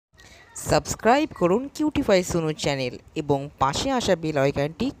Subscribe করুন কিউটিফাই সুনু channel এবং পাশে আসা বেল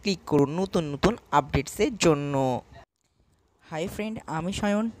আইকনটি ক্লিক করুন নতুন নতুন আপডেটসের জন্য। হাই ফ্রেন্ড, আমি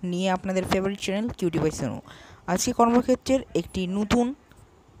সায়ন নিয়ে আপনাদের ফেভারিট চ্যানেল কিউটিফাই সুনু। আজকে কর্মক্ষেত্রের একটি নতুন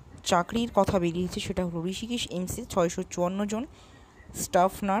চাকরির কথা বেরিয়েছে, সেটা হলো ঋষিকেশ এইমসে 654 জন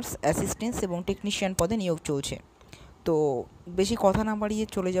স্টাফ নার্স, অ্যাসিস্ট্যান্টস এবং টেকনিশিয়ান পদে নিয়োগ চলছে। তো বেশি কথা না বাড়িয়ে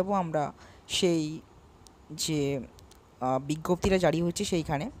চলে যাব আমরা সেই যে বিজ্ঞপ্তিটা জারি হচ্ছে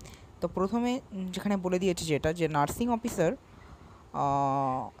সেইখানে। তো প্রথমে যেখানে বলে দিয়েছে যেটা যে nursing officer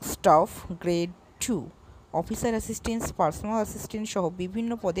staff grade 2, officer assistants, personal assistant সহ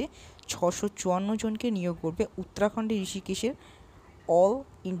বিভিন্ন পদে 654 জনকে নিয়োগ করবে উত্তরাখণ্ডের ঋষিকেশের all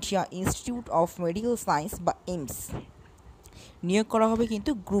India institute of medical science বা এইমস। নিয়োগ করা হবে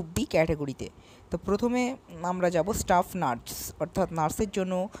কিন্তু গ্রুপ বি ক্যাটাগরিতে। তো প্রথমে আমরা যাব স্টাফ নার্স, অর্থাৎ নার্সের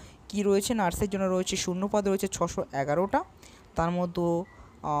জন্য কি রয়েছে। নার্সের জন্য রয়েছে শূন্যপদ রয়েছে 611টা, তার মধ্যে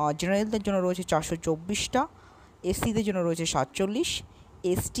জেনারেলদের জন্য রয়েছে 424টা, এসসিদের জন্য রয়েছে 47,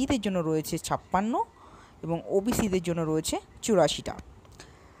 এসটিদের জন্য রয়েছে 56 এবং ওবিসিদের জন্য রয়েছে 84টা।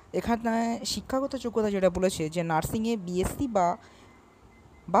 এখানে শিক্ষাগত যোগ্যতা যেটা বলেছে যে নার্সিংয়ে বিএসসি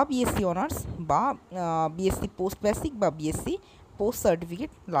বা বিএসসি অনার্স বা বিএসসি পোস্ট বেসিক বা বিএসসি পোস্ট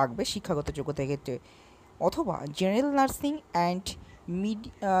সার্টিফিকেট লাগবে শিক্ষাগত যোগ্যতার ক্ষেত্রে, অথবা জেনারেল নার্সিং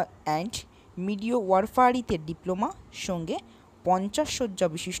অ্যান্ড মিডিও ওয়ারফারিতে ডিপ্লোমা সঙ্গে 50 শয্যা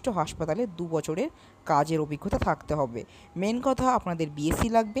বিশিষ্ট হাসপাতালে 2 বছরের কাজের অভিজ্ঞতা থাকতে হবে। মেন কথা, আপনাদের বিএসসি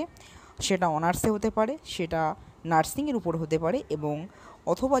লাগবে, সেটা অনার্সে হতে পারে, সেটা নার্সিংয়ের উপর হতে পারে, এবং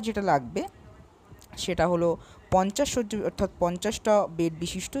অথবা যেটা লাগবে সেটা হলো 50 শয্যা অর্থাৎ 50টা বেড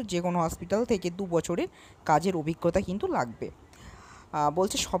বিশিষ্ট যে কোনো হসপিটাল থেকে 2 বছরের কাজের অভিজ্ঞতা কিন্তু লাগবে।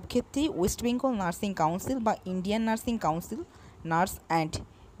 বলছে সব ক্ষেত্রেই ওয়েস্ট বেঙ্গল নার্সিং কাউন্সিল বা Indian nursing council nurse and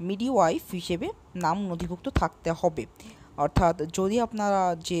midwife হিসেবে নাম নথিভুক্ত থাকতে হবে। অর্থাৎ যদি আপনারা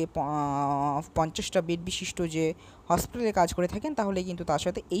যে 50টা বেড বিশিষ্ট যে হসপিটালে কাজ করে থাকেন, তাহলে কিন্তু তার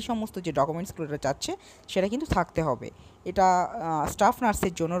সাথে এই সমস্ত যে ডকুমেন্টসগুলো চাচ্ছে সেটা কিন্তু থাকতে হবে। এটা স্টাফ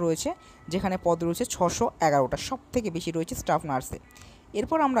নার্সের জন্য রয়েছে, যেখানে পদ রয়েছে 611টা, সব থেকে বেশি রয়েছে স্টাফ নার্সে।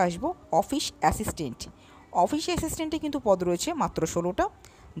 এরপর আমরা আসবো অফিস অ্যাসিস্ট্যান্ট। অফিস অ্যাসিস্ট্যান্টে কিন্তু পদ রয়েছে মাত্র 16টা,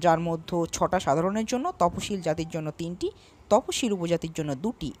 যার মধ্যে 6টা সাধারণের জন্য, তপশিল জাতির জন্য 3টি, তপশিল উপজাতির জন্য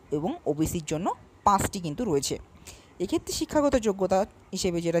 2টি এবং ওবিসির জন্য 5টি কিন্তু রয়েছে। এক্ষেত্রে শিক্ষাগত যোগ্যতা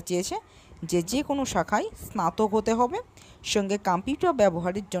হিসেবে যেটা চেয়েছে যে কোনো শাখায় স্নাতক হতে হবে, সঙ্গে কম্পিউটার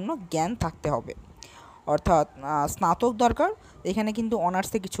ব্যবহারের জন্য জ্ঞান থাকতে হবে। অর্থাৎ স্নাতক দরকার, এখানে কিন্তু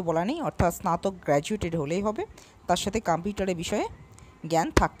অনার্সে কিছু বলা নেই, অর্থাৎ স্নাতক গ্র্যাজুয়েটেড হলেই হবে, তার সাথে কম্পিউটারের বিষয়ে জ্ঞান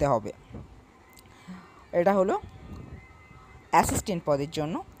থাকতে হবে। এটা হলো অ্যাসিস্ট্যান্ট পদের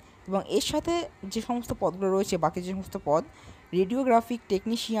জন্য। এবং এর সাথে যে সমস্ত পদগুলো রয়েছে, বাকি যে সমস্ত পদ, রেডিওগ্রাফিক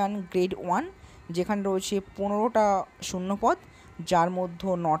টেকনিশিয়ান গ্রেড 1, যেখানে রয়েছে 15টা শূন্যপদ, যার মধ্যে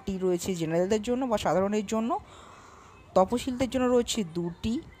 9টি রয়েছে জেনারেলদের জন্য বা সাধারণের জন্য, তপশিলদের জন্য রয়েছে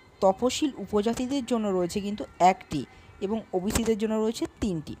 2টি, তপশিল উপজাতিদের জন্য রয়েছে কিন্তু 1টি এবং ওবিসিদের জন্য রয়েছে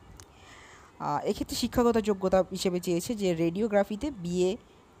 3টি। এক্ষেত্রে শিক্ষাগত যোগ্যতা হিসেবে চেয়েছে যে রেডিওগ্রাফিতে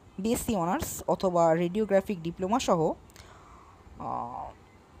বিএসসি অনার্স অথবা রেডিওগ্রাফিক ডিপ্লোমা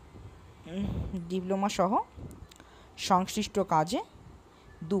সহ সংশ্লিষ্ট কাজে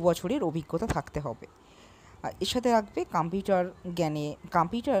 2 বছরের অভিজ্ঞতা থাকতে হবে। এর সাথে রাখবে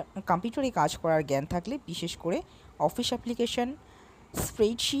কম্পিউটারে কাজ করার জ্ঞান থাকলে, বিশেষ করে অফিস অ্যাপ্লিকেশন,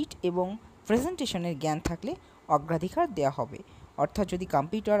 স্প্রেডশিট এবং প্রেজেন্টেশনের জ্ঞান থাকলে অগ্রাধিকার দেওয়া হবে। অর্থাৎ যদি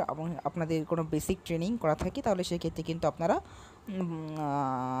কম্পিউটার এবং আপনাদের কোনো বেসিক ট্রেনিং করা থাকে, তাহলে সেক্ষেত্রে কিন্তু আপনারা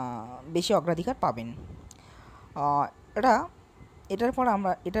বেশি অগ্রাধিকার পাবেন।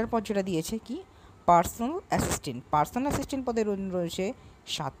 এটার পর যেটা দিয়েছে কি, পার্সোনাল অ্যাসিস্ট্যান্ট পদে রয়েছে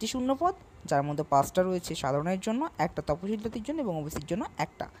 7টি শূন্যপদ, যার মধ্যে 5টা রয়েছে সাধারণের জন্য, 1টা তপশিল জাতির জন্য এবং ওবিসির জন্য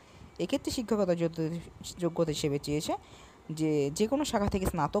 1টা। এক্ষেত্রে শিক্ষাগত যোগ্যতা হিসেবে চেয়েছে যে কোনো শাখা থেকে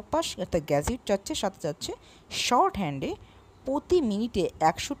স্নাতক পাস, অর্থাৎ গ্র্যাজুয়েট চাচ্ছে, সাথে চাচ্ছে শর্ট হ্যান্ডে প্রতি মিনিটে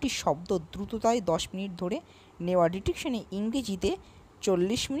 100টি শব্দ দ্রুততায় 10 মিনিট ধরে নেওয়া, ডিটেকশনে ইংরেজিতে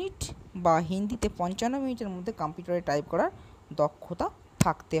 40 মিনিট বা হিন্দিতে 55 মিনিটের মধ্যে কম্পিউটারে টাইপ করার দক্ষতা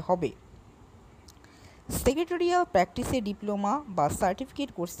থাকতে হবে। সেক্রেটারিয়াল প্র্যাকটিসে ডিপ্লোমা বা সার্টিফিকেট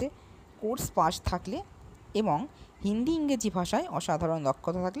কোর্স পাস থাকলে এবং হিন্দি ইংরেজি ভাষায় অসাধারণ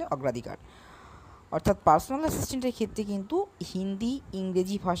দক্ষতা থাকলে অগ্রাধিকার। অর্থাৎ পার্সোনাল অ্যাসিস্ট্যান্টের ক্ষেত্রে কিন্তু হিন্দি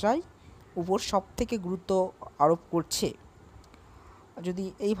ইংরেজি ভাষায় উপর সব থেকে গুরুত্ব আরোপ করছে। যদি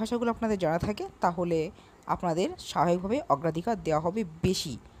এই ভাষাগুলো আপনাদের জানা থাকে, তাহলে আপনাদের স্বাভাবিকভাবে অগ্রাধিকার দেওয়া হবে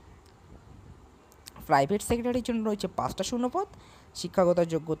বেশি। প্রাইভেট সেক্রেটারির জন্য রয়েছে 5টা শূন্যপদ, শিক্ষাগত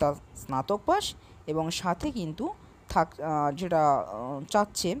যোগ্যতা স্নাতক পাস, এবং সাথে কিন্তু যেটা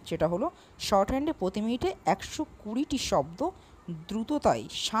চাচ্ছে সেটা হলো শর্ট হ্যান্ডে প্রতি মিনিটে 120টি শব্দ দ্রুততায়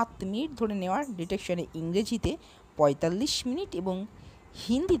 7 মিনিট ধরে নেওয়ার ডিটেকশনে ইংরেজিতে 45 মিনিট এবং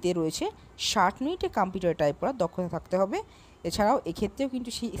হিন্দিতে রয়েছে 60 মিনিটে কম্পিউটার টাইপ করার দক্ষতা থাকতে হবে। এছাড়াও এক্ষেত্রেও কিন্তু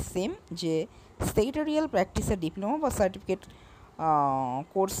সেই সেম যে সেক্রেটারিয়াল প্র্যাকটিসের ডিপ্লোমা বা সার্টিফিকেট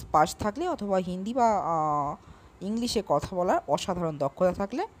কোর্স পাস থাকলে অথবা হিন্দি বা ইংলিশে কথা বলার অসাধারণ দক্ষতা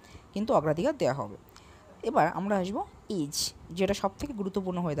থাকলে কিন্তু অগ্রাধিকার দেওয়া হবে। এবার আমরা আসবো এজ, যেটা সবথেকে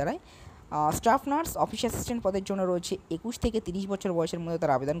গুরুত্বপূর্ণ হয়ে দাঁড়ায়। স্টাফ নার্স, অফিস অ্যাসিস্ট্যান্ট পদের জন্য রয়েছে 21 থেকে 30 বছর বয়সের মধ্যে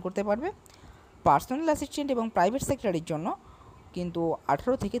তারা আবেদন করতে পারবে। পার্সোনাল অ্যাসিস্ট্যান্ট এবং প্রাইভেট সেক্টরের জন্য কিন্তু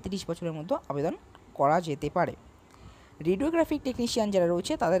 18 থেকে 30 বছরের মধ্যে আবেদন করা যেতে পারে। রেডিওগ্রাফিক টেকনিশিয়ান যারা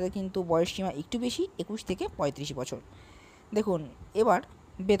রয়েছে তাদের কিন্তু বয়সসীমা একটু বেশি, 21 থেকে 35 বছর। দেখুন এবার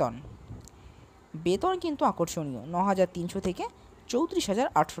বেতন কিন্তু আকর্ষণীয়, 9,300 থেকে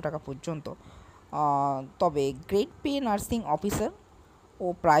 34,800 টাকা পর্যন্ত। তবে গ্রেড পে নার্সিং অফিসার ও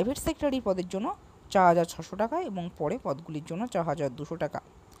প্রাইভেট সেক্টরি পদের জন্য 4,600 টাকা এবং পরে পদগুলির জন্য 4,200 টাকা।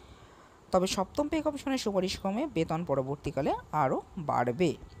 তবে সপ্তম পে কমিশনের সুপারিশ ক্রমে বেতন পরবর্তীকালে আরও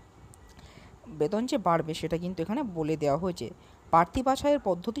বাড়বে। বেতন যে বাড়বে সেটা কিন্তু এখানে বলে দেওয়া হয়েছে। প্রার্থী বাছাইয়ের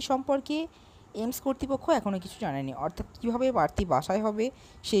পদ্ধতি সম্পর্কে এইমস কর্তৃপক্ষ এখনও কিছু জানেনি, অর্থাৎ কীভাবে প্রার্থী বাছাই হবে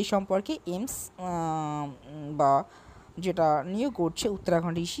সেই সম্পর্কে এইমস বা যেটা নিয়োগ করছে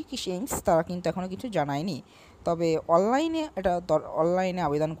উত্তরাখণ্ড ঋষিকেশ এইমস তারা কিন্তু এখনও কিছু জানায়নি। তবে অনলাইনে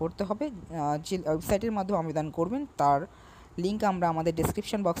আবেদন করতে হবে। যে ওয়েবসাইটের মাধ্যমে আবেদন করবেন তার লিঙ্ক আমরা আমাদের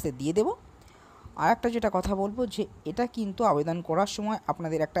ডেসক্রিপশন বক্সে দিয়ে দেব। আর একটা যেটা কথা বলবো যে এটা কিন্তু আবেদন করার সময়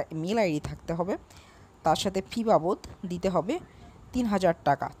আপনাদের একটা মেল আইডি থাকতে হবে, তার সাথে ফি বাবদ দিতে হবে 3,000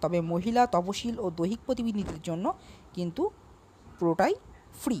 টাকা। তবে মহিলা, তপশিল ও দৈহিক প্রতিনিধিদের জন্য কিন্তু পুরোটাই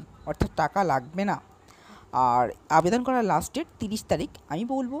ফ্রি, অর্থাৎ টাকা লাগবে না। আর আবেদন করার লাস্ট ডেট 30 তারিখ। আমি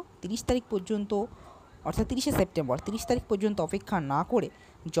বলবো 30 তারিখ পর্যন্ত, অর্থাৎ 30শে সেপ্টেম্বর 30 তারিখ পর্যন্ত অপেক্ষা না করে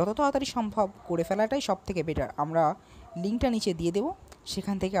যত তাড়াতাড়ি সম্ভব করে ফেলাটাই সবথেকে বেটার। আমরা লিঙ্কটা নিচে দিয়ে দেব,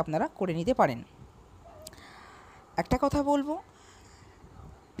 সেখান থেকে আপনারা করে নিতে পারেন। একটা কথা বলবো,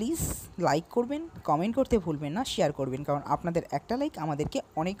 প্লিজ লাইক করবেন, কমেন্ট করতে ভুলবেন না, শেয়ার করবেন, কারণ আপনাদের একটা লাইক আমাদেরকে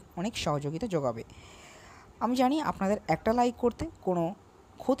অনেক অনেক সহযোগিতা যোগাবে। আমি জানি আপনাদের একটা লাইক করতে কোনো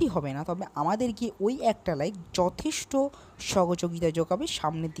ক্ষতি হবে না, তবে আমাদেরকে ওই একটা লাইক যথেষ্ট সহযোগিতা যোগাবে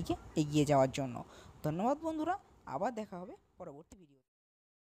সামনের দিকে এগিয়ে যাওয়ার জন্য। ধন্যবাদ বন্ধুরা, আবার দেখা হবে পরবর্তী ভিডিও।